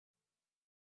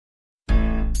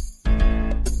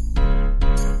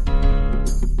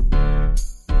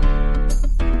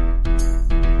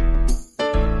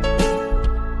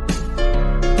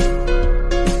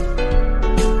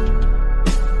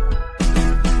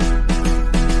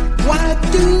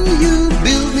do you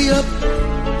build me up,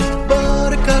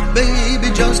 buttercup, baby,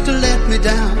 just to let me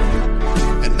down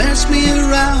and mess me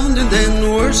around? And then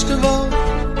worst of all,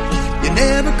 you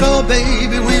never call,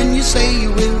 baby, when you say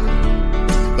you will.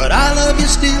 But I love you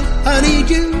still, I need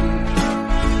you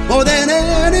more than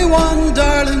anyone,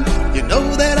 darling. You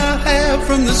know that I have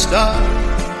from the start.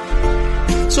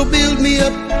 So build me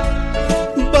up,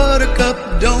 buttercup,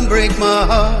 don't break my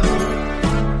heart.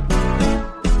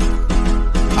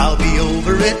 I'll be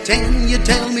over at 10, you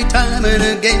tell me time and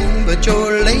again, but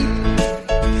you're late.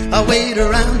 I'll wait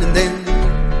around and then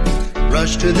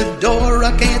rush to the door.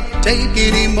 I can't take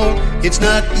anymore. It's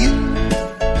not you,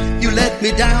 you let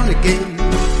me down again.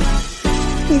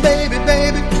 Baby,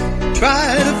 baby,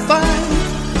 try to find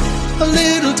a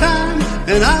little time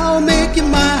and I'll make you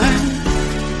mine.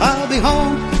 I'll be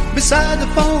home beside the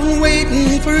phone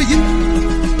waiting for you.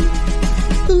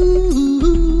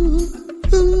 Ooh,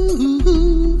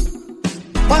 ooh.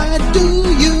 Why do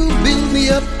you build me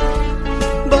up,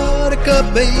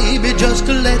 buttercup, baby, just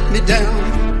to let me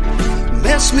down,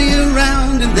 mess me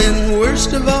around? And then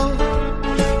worst of all,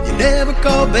 you never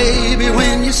call, baby,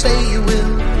 when you say you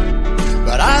will.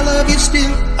 But I love you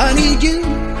still, I need you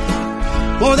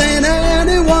more than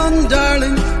anyone,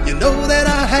 darling. You know that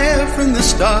I have from the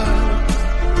start.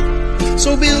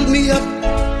 So build me up,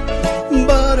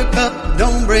 buttercup,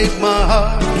 don't break my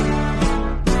heart.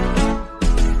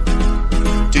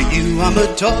 To you I'm a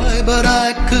toy, but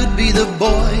I could be the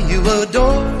boy you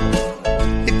adore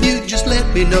if you just let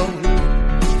me know.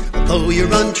 Although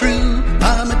you're untrue,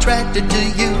 I'm attracted to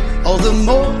you all the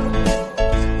more.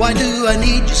 Why do I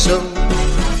need you so?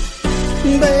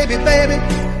 Baby, baby,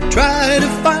 try to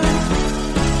find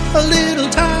a little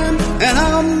time and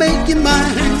I'll make you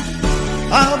mine.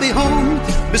 I'll be home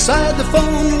beside the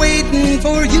phone waiting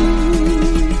for you.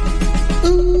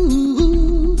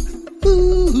 Ooh,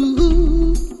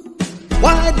 ooh.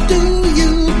 Why do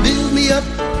you build me up,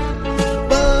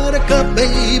 buttercup,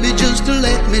 baby, just to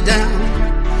let me down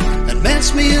and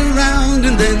mess me around?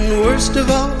 And then worst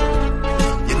of all,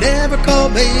 you never call,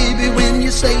 baby, when you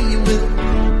say you will.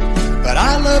 But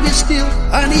I love you still,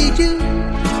 I need you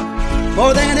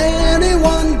more than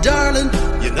anyone, darling.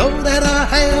 You know that I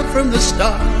have from the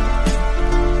start.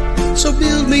 So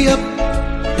build me up,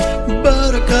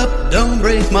 buttercup, don't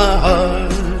break my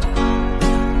heart.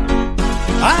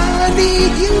 I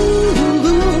need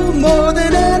you more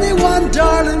than anyone,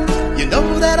 darling. You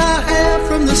know that I have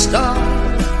from the start.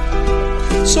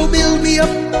 So build me up,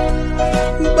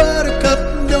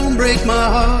 buttercup, don't break my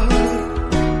heart.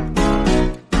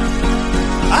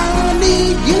 I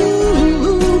need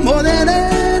you more than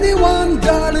anyone,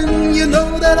 darling. You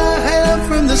know that I have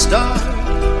from the start.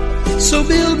 So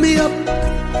build me up,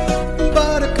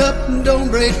 buttercup, don't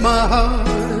break my heart.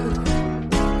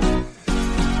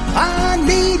 I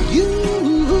need you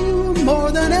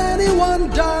more than anyone,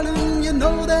 darling. You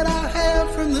know that I have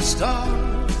from the start.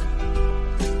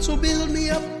 So build me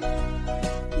up,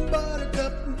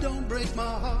 buttercup, don't break my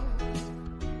heart.